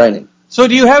pretty exciting. So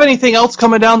do you have anything else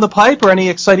coming down the pipe, or any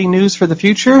exciting news for the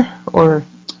future, or?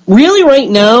 Really, right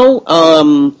now,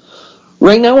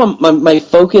 my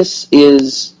focus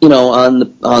is, you know, on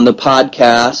the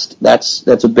podcast.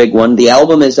 That's a big one. The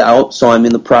album is out, so I'm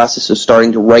in the process of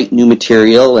starting to write new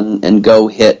material and go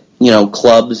hit, you know,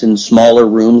 clubs and smaller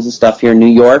rooms and stuff here in New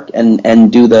York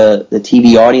and do the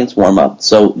TV audience warm up.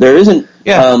 So there isn't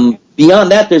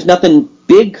beyond that. There's nothing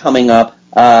big coming up.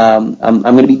 I'm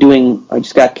going to be doing. I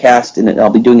just got cast in it. I'll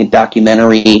be doing a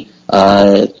documentary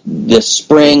this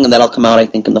spring, and that'll come out, I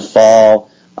think, in the fall.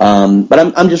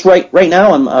 But I'm just right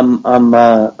now.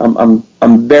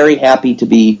 I'm very happy to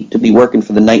be working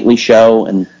for the nightly show,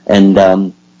 and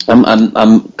I'm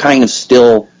kind of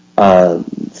still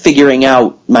figuring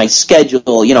out my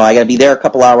schedule. You know, I got to be there a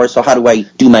couple hours. So how do I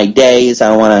do my days?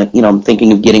 I want to, you know, I'm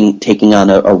thinking of taking on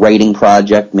a writing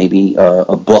project, maybe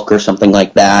a book or something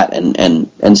like that,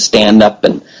 and stand up.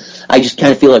 And I just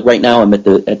kind of feel like right now I'm at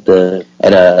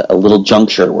a little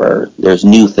juncture where there's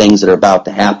new things that are about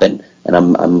to happen. And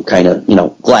I'm kind of, you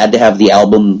know, glad to have the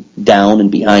album down and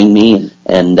behind me,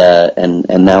 and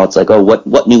now it's like, oh,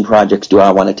 what new projects do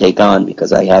I want to take on?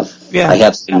 Because I have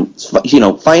some, you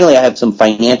know, finally I have some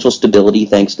financial stability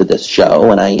thanks to this show,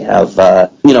 and I have,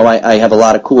 you know, I have a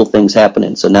lot of cool things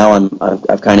happening. So now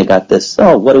I've kind of got this.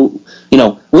 Oh, what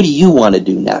do you want to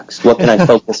do next? What can I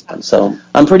focus on? So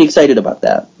I'm pretty excited about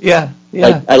that. Yeah.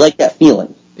 I like that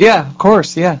feeling. Yeah, of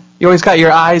course. Yeah. You always got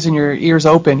your eyes and your ears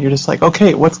open. You're just like,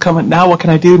 okay, what's coming now? What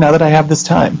can I do now that I have this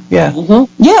time? Yeah.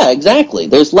 Mm-hmm. Yeah, exactly.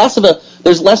 There's less of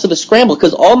a scramble,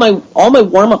 because all my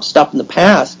warm up stuff in the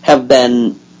past have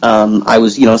been I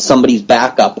was, you know, somebody's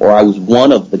backup, or I was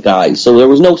one of the guys. So there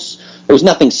was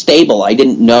nothing stable. I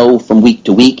didn't know from week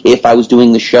to week if I was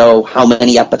doing the show, how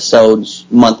many episodes,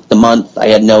 month to month. I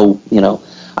had no, you know,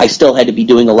 I still had to be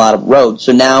doing a lot of road.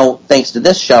 So now, thanks to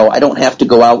this show, I don't have to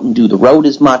go out and do the road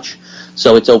as much.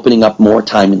 So it's opening up more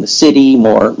time in the city,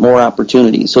 more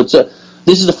opportunities. So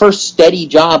this is the first steady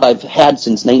job I've had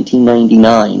since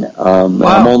 1999.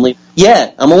 Wow. I'm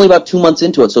only about 2 months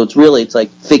into it. So it's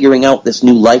like figuring out this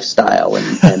new lifestyle,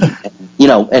 and you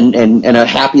know, and I'm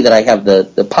happy that I have the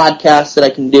podcast that I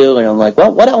can do. And I'm like,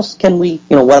 well, what else can we,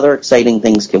 you know, what other exciting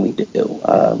things can we do?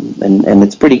 And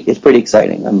it's pretty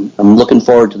exciting. I'm looking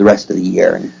forward to the rest of the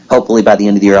year, and hopefully by the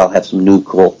end of the year I'll have some new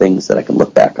cool things that I can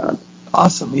look back on.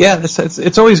 Awesome. Yeah,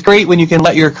 it's always great when you can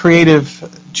let your creative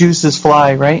juices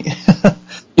fly, right?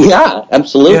 Yeah,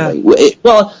 absolutely.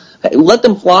 Yeah. Let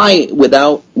them fly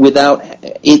without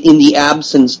in the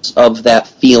absence of that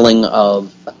feeling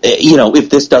of, you know, if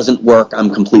this doesn't work,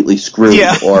 I'm completely screwed.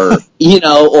 Yeah. Or, you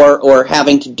know, or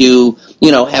having to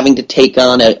take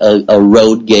on a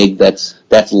road gig that's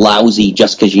lousy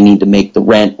just because you need to make the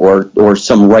rent, or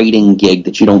some writing gig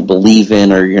that you don't believe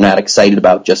in or you're not excited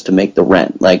about just to make the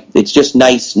rent. Like, it's just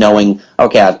nice knowing,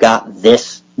 okay, I've got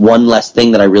this one less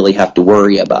thing that I really have to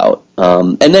worry about.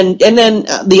 And then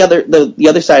the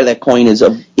other side of that coin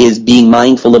is being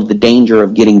mindful of the danger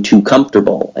of getting too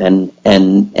comfortable and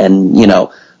you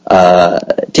know,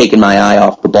 taken my eye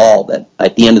off the ball, that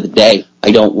at the end of the day,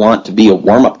 I don't want to be a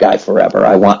warm-up guy forever.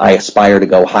 I aspire to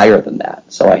go higher than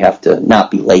that, so I have to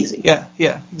not be lazy.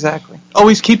 Yeah, exactly.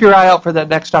 Always keep your eye out for that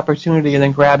next opportunity and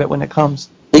then grab it when it comes.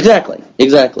 Exactly.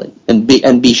 And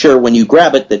be sure when you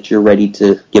grab it that you're ready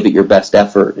to give it your best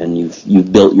effort, and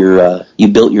you've built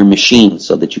your machine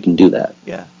so that you can do that.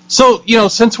 Yeah. So,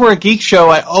 since we're a geek show,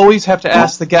 I always have to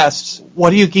ask the guests, what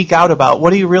do you geek out about?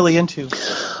 What are you really into?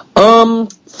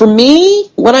 For me,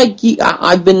 what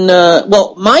I've been,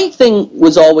 my thing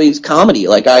was always comedy.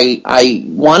 Like, I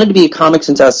wanted to be a comic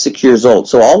since I was 6 years old.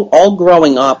 So all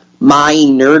growing up, my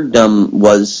nerddom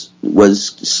was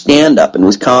stand-up and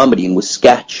was comedy and was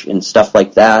sketch and stuff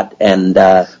like that. And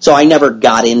so I never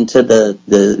got into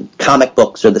the comic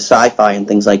books or the sci-fi and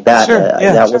things like that.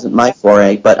 That wasn't my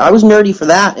foray. But I was nerdy for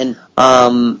that. And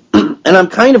I'm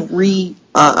kind of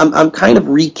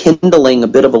rekindling a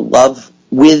bit of a love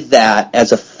with that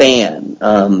as a fan,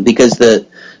 because the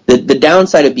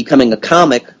downside of becoming a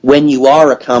comic when you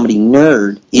are a comedy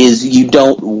nerd is you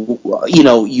don't,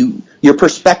 your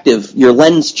perspective, your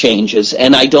lens changes,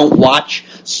 and I don't watch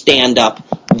stand-up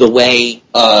the way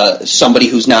somebody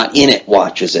who's not in it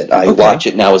watches it. I watch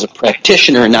it now as a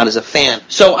practitioner and not as a fan.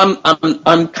 So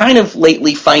I'm kind of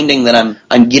lately finding that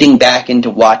I'm getting back into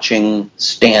watching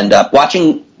stand-up,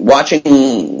 watching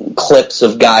clips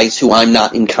of guys who I'm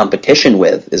not in competition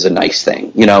with is a nice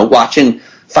thing.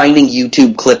 Finding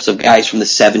YouTube clips of guys from the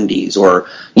 70s, or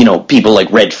people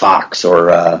like Red Fox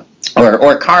or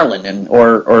Carlin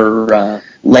or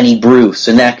Lenny Bruce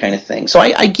and that kind of thing. So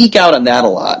I geek out on that a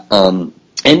lot.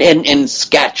 And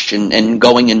sketch and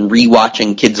going and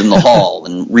rewatching Kids in the Hall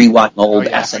and rewatching old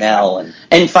SNL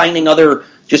and finding other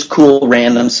just cool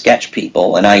random sketch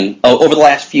people. And over the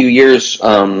last few years,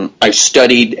 I've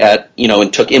studied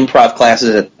and took improv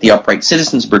classes at the Upright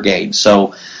Citizens Brigade.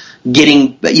 So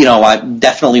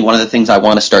definitely one of the things I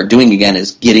want to start doing again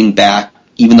is getting back,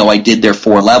 even though I did their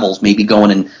 4 levels, maybe going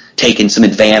and taking some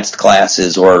advanced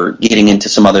classes or getting into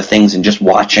some other things and just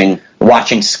watching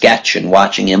sketch and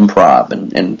watching improv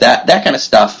and that kind of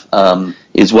stuff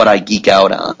is what I geek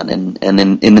out on. And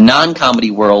then in the non-comedy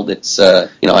world, it's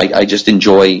I just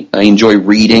enjoy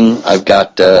reading. I've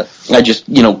got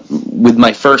with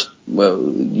my first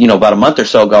about a month or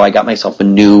so ago, I got myself a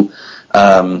new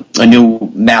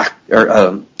Mac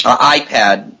or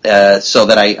iPad so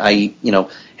that I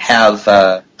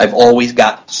I've always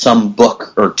got some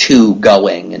book or two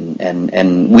going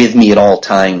and with me at all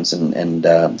times, and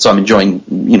so I'm enjoying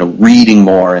reading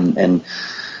more and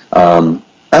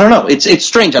I don't know, it's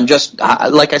strange. I'm just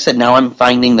like I said, now I'm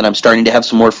finding that I'm starting to have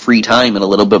some more free time and a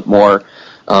little bit more.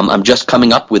 I'm just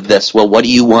coming up with this. Well, what do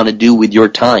you want to do with your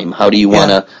time? How do you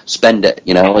want to spend it?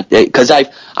 Because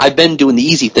I've been doing the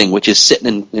easy thing, which is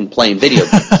sitting and playing video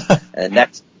games, and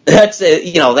that's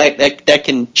that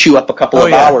can chew up a couple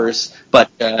of hours. But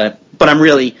I'm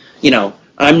really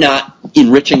I'm not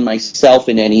enriching myself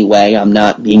in any way. I'm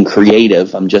not being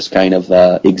creative. I'm just kind of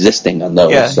existing on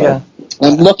those.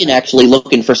 I'm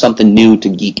looking for something new to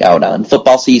geek out on.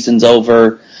 Football season's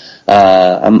over.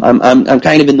 I'm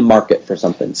kind of in the market for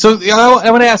something. So I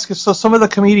want to ask you, so some of the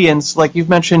comedians, like you've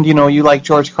mentioned, you like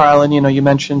George Carlin, you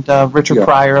mentioned Richard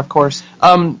Pryor, of course.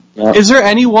 Is there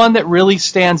anyone that really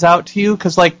stands out to you?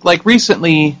 Because like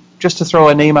recently, just to throw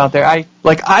a name out there, I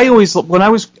always, when it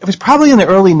was probably in the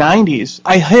early 90s,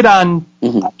 I hit on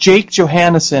Jake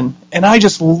Johannesson, and I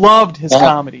just loved his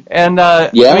comedy. And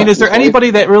is there anybody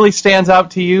that really stands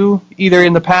out to you, either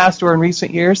in the past or in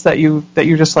recent years, that you're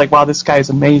just like, wow, this guy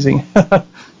is amazing?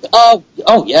 Oh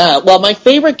yeah. Well, my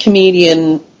favorite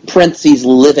comedian, parentheses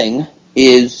living,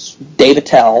 is Dave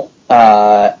Attell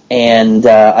and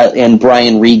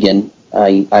Brian Regan.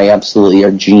 I absolutely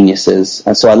are geniuses.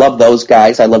 So I love those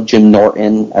guys. I love Jim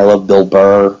Norton. I love Bill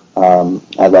Burr.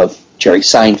 I love Jerry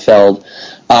Seinfeld.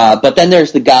 But then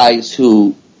there's the guys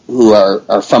who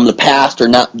are from the past, or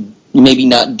maybe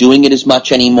not doing it as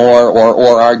much anymore,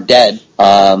 or are dead.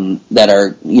 That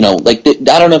are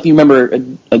I don't know if you remember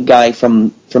a guy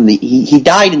from he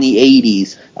died in the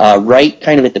 80s, right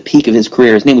kind of at the peak of his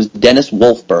career. His name was Dennis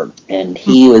Wolfberg, and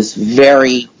he was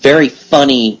very, very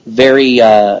funny, very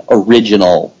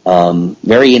original,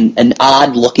 very an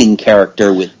odd-looking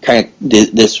character with kind of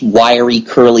this wiry,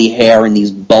 curly hair and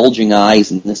these bulging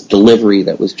eyes and this delivery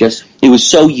that was just, it was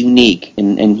so unique.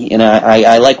 And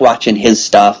I like watching his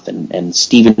stuff, and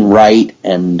Stephen Wright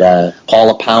and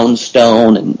Paula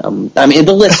Poundstone, and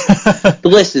the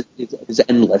list is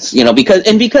endless,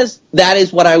 because that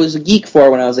is what I was a geek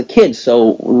for when I was a kid.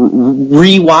 So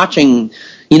rewatching,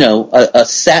 a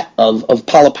set of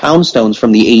Paula Poundstones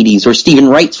from the 80s or Stephen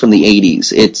Wrights from the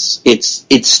 80s.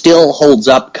 It still holds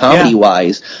up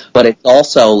comedy-wise, but it's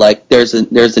also like there's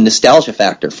a nostalgia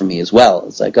factor for me as well.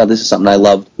 It's like, oh, this is something I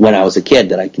loved when I was a kid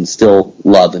that I can still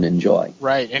love and enjoy.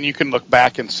 Right, and you can look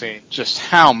back and see just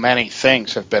how many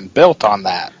things have been built on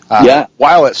that.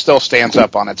 While it still stands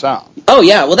up on its own. Oh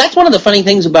yeah, well that's one of the funny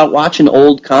things about watching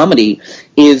old comedy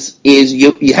is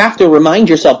you have to remind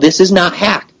yourself this is not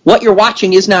hack. What you're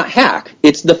watching is not hack.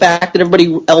 It's the fact that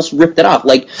everybody else ripped it off.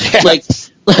 Like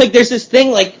there's this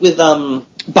thing like with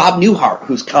Bob Newhart,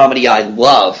 whose comedy I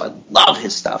love. I love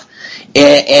his stuff.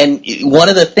 And one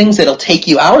of the things that'll take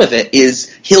you out of it is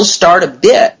he'll start a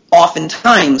bit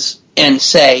oftentimes and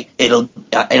say and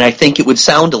I think it would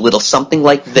sound a little something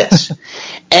like this.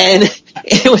 And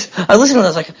I was listening to it, I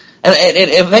was like, and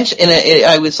eventually,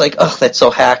 I was like, oh, that's so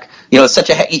hack. It's such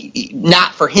a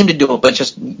not for him to do it, but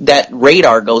just that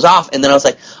radar goes off. And then I was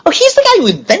like, oh, he's the guy who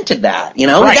invented that.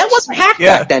 Right. That wasn't hack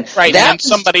back then. Right, that and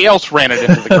somebody else ran it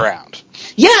into the ground.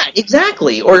 Yeah,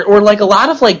 exactly. Or like a lot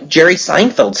of like Jerry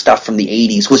Seinfeld stuff from the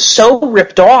 80s was so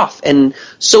ripped off and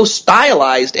so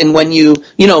stylized. And when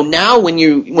now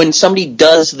when somebody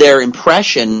does their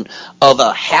impression of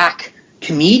a hack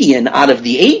comedian out of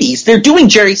the 80s, they're doing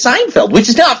Jerry Seinfeld, which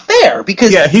is not fair because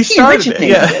he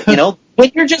originated it. When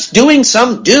you're just doing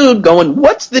some dude going,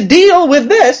 what's the deal with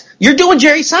this? You're doing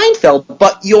Jerry Seinfeld,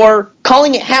 but you're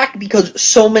calling it hack because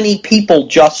so many people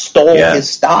just stole his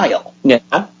style.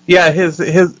 Yeah, his.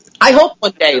 I hope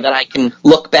one day that I can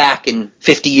look back in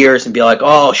 50 years and be like,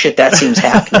 oh, shit, that seems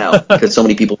hack now because so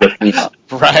many people ripped me up.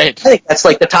 Right. I think that's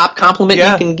like the top compliment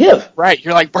you can give. Right.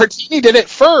 You're like, Bartini did it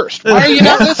first. Why are you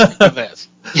not listening to this?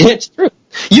 It's true.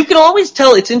 You can always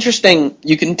tell. It's interesting.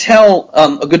 You can tell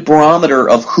a good barometer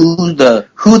of who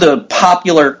the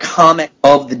popular comic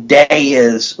of the day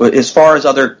is, as far as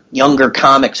other younger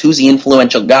comics. Who's the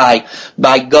influential guy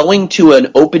by going to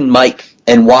an open mic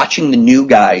and watching the new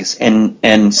guys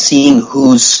and seeing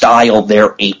whose style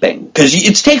they're aping. Because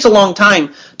it takes a long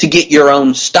time to get your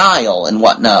own style and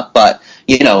whatnot. But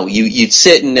you'd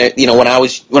sit in there. When I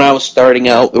was starting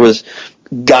out, there was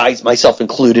guys, myself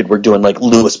included, were doing like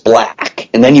Lewis Black,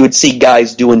 and then you would see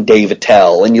guys doing Dave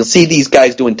Attell, and you'll see these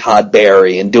guys doing Todd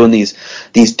Barry and doing these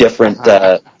different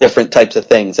different types of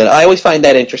things. And I always find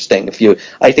that interesting.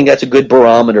 I think that's a good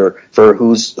barometer for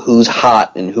who's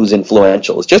hot and who's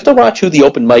influential. It's just to watch who the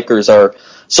open micers are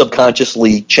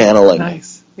subconsciously channeling.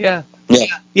 Nice. Yeah.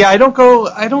 I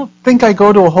don't think I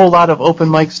go to a whole lot of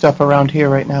open mic stuff around here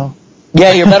right now.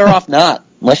 Yeah, you're better off not,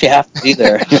 unless you have to be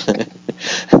there.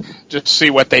 Just see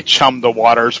what they chum the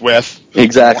waters with.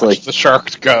 Exactly. Watch the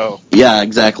sharks go. Yeah,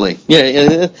 exactly.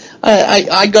 Yeah,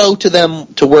 I go to them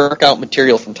to work out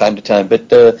material from time to time, but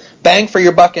bang for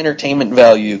your buck entertainment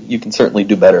value, you can certainly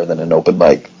do better than an open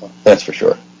mic. That's for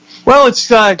sure. Well, it's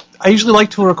I usually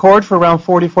like to record for around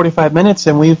 40-45 minutes,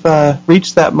 and we've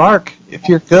reached that mark. If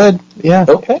you're good, yeah.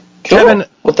 Okay. Cool. Kevin,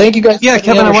 well, thank you guys. Yeah,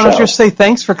 Kevin, I want to just say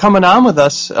thanks for coming on with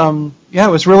us. It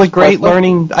was really great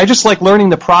learning. I just like learning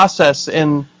the process,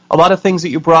 and a lot of things that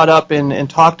you brought up and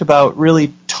talked about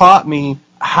really taught me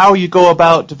how you go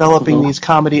about developing these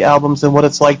comedy albums and what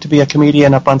it's like to be a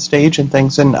comedian up on stage and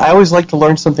things. And I always like to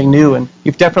learn something new, and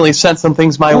you've definitely sent some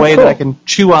things my way that I can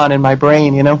chew on in my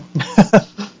brain,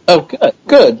 Oh,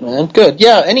 good, man, good.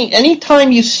 Yeah, any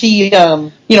time you see,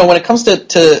 when it comes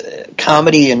to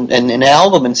comedy and an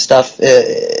album and stuff,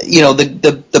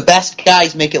 the best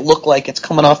guys make it look like it's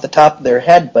coming off the top of their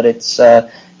head, but it's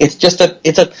just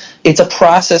a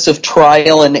process of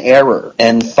trial and error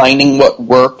and finding what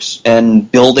works and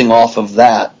building off of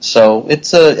that. So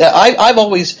I've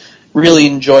always really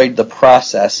enjoyed the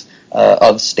process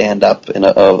of stand-up and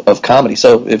of comedy.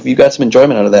 So if you got some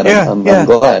enjoyment out of that, I'm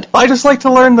glad. I just like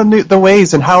to learn the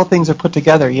ways and how things are put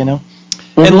together, And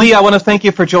Lee, I want to thank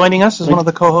you for joining us as one of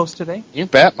the co-hosts today. You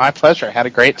bet. My pleasure. I had a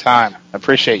great time. I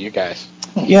appreciate you guys.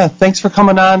 Yeah, thanks for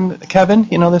coming on, Kevin.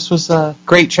 This was a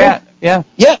great chat. Yeah.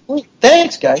 Yeah,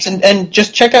 thanks, guys. And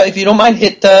just check out, if you don't mind,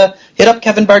 hit up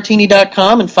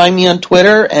kevinbartini.com and find me on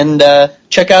Twitter and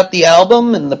check out the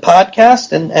album and the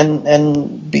podcast and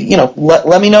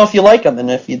let me know if you like them.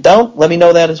 And if you don't, let me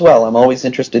know that as well. I'm always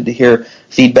interested to hear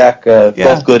feedback,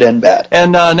 both good and bad.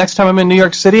 And next time I'm in New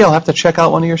York City, I'll have to check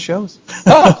out one of your shows.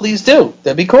 Oh, please do.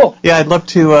 That'd be cool. Yeah, I'd love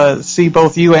to see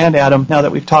both you and Adam now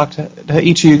that we've talked to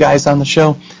each of you guys on the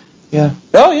show. Yeah.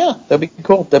 Oh, yeah. That'd be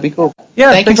cool.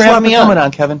 Yeah, thanks for having me coming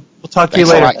on, Kevin. We'll talk to you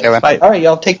later. Thanks a lot, Kevin. Bye. All right,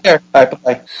 y'all. Take care. All right,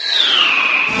 bye-bye.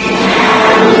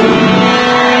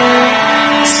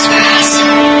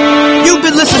 You've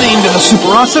been listening to the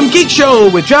Super Awesome Geek Show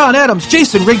with John Adams,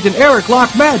 Jason Rigdon, Eric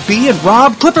Locke, Matt B., and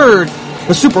Rob Clifford.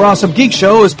 The Super Awesome Geek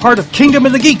Show is part of Kingdom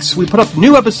of the Geeks. We put up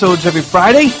new episodes every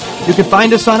Friday. You can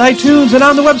find us on iTunes and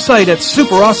on the website at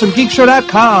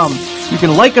superawesomegeekshow.com. You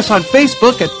can like us on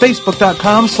Facebook at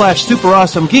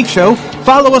facebook.com/superawesomegeekshow.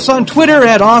 Follow us on Twitter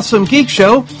at Awesome Geek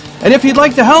Show. And if you'd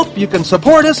like to help, you can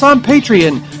support us on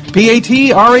Patreon,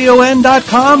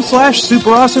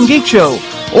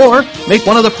 patreon.com/superawesomegeekshow. Or make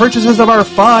one of the purchases of our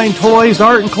fine toys,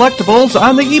 art, and collectibles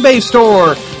on the eBay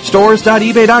store,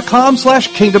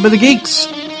 stores.ebay.com/Kingdom of the Geeks.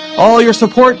 All your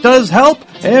support does help,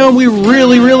 and we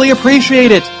really, really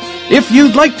appreciate it. If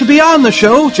you'd like to be on the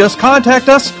show, just contact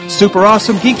us,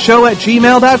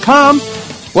 superawesomegeekshow@gmail.com.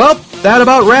 Well, that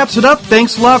about wraps it up.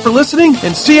 Thanks a lot for listening,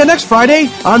 and see you next Friday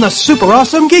on the Super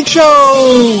Awesome Geek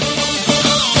Show!